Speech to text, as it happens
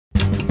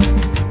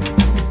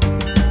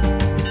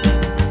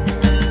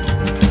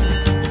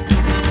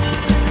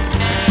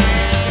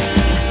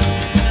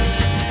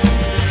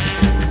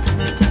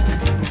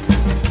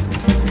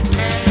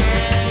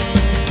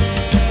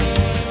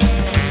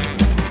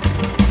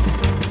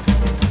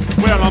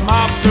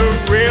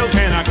the rails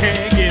and I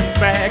can't get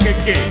back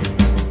again.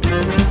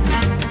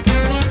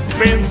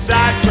 Been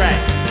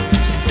sidetracked,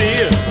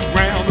 still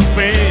round the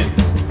bend.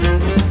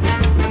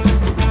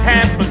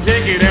 Had my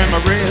ticket and my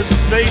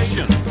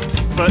reservation,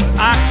 but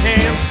I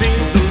can't seem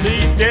to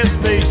leave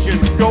destination.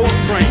 Ghost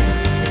train,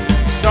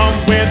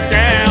 somewhere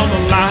down the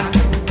line.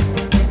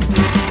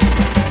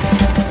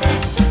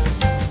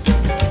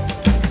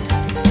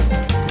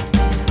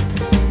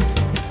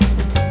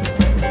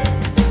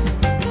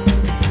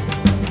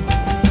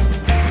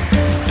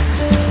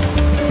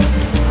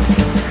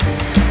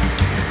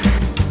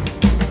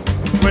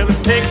 Well,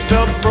 it picks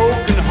up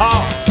broken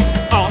hearts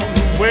on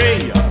the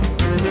way up.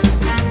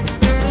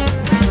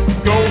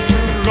 Goes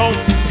through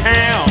lonesome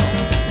town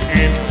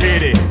and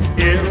pity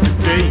every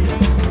day.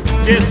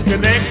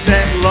 Disconnects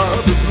at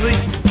lover's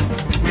leap.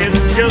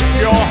 It's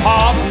just your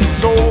heart and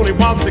soul he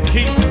wants to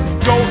keep.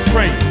 Ghost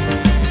train,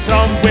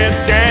 somewhere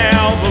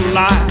down the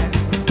line.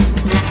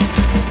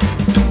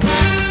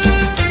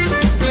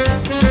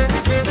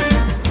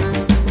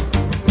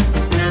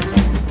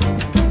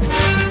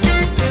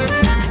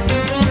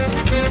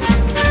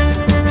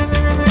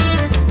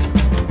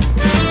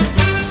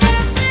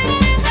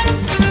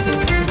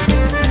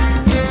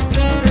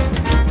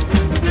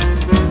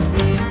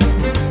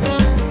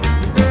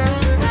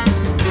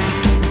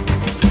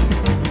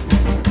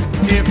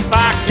 If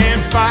I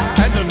can't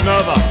find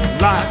another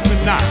light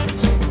tonight,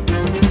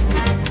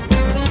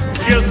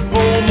 just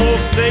 4 more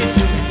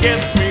stations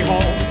gets me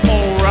home,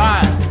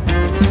 alright.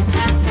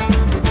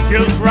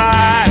 Just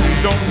ride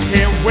and don't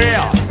care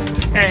where,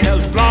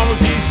 as long as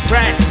these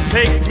tracks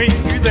take me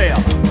there.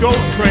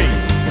 Ghost train,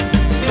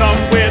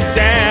 somewhere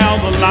down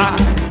the line.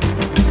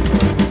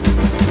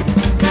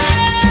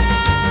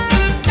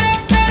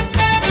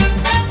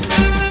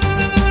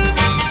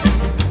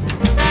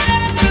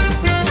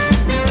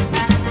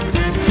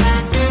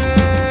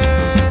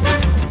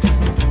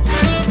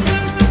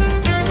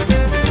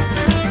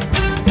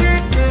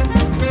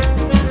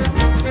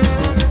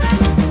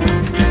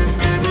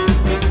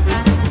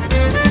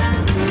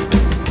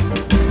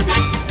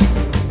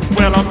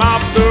 Well, I'm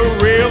off the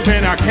rails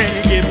and I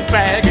can't get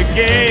back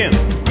again.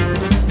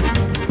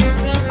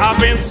 I've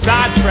been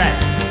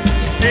sidetracked,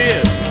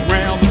 still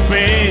round the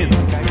bend.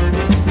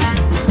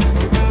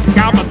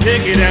 Got my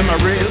ticket and my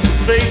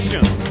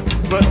reservation,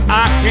 but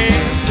I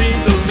can't seem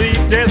to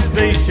leave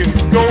destination.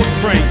 Ghost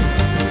train,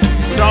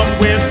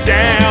 somewhere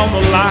down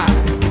the line.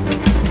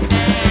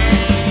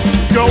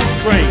 Ghost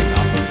train,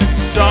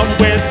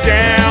 somewhere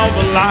down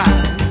the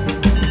line.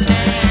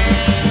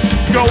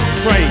 Ghost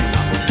train,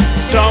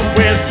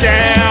 somewhere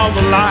down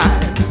the line.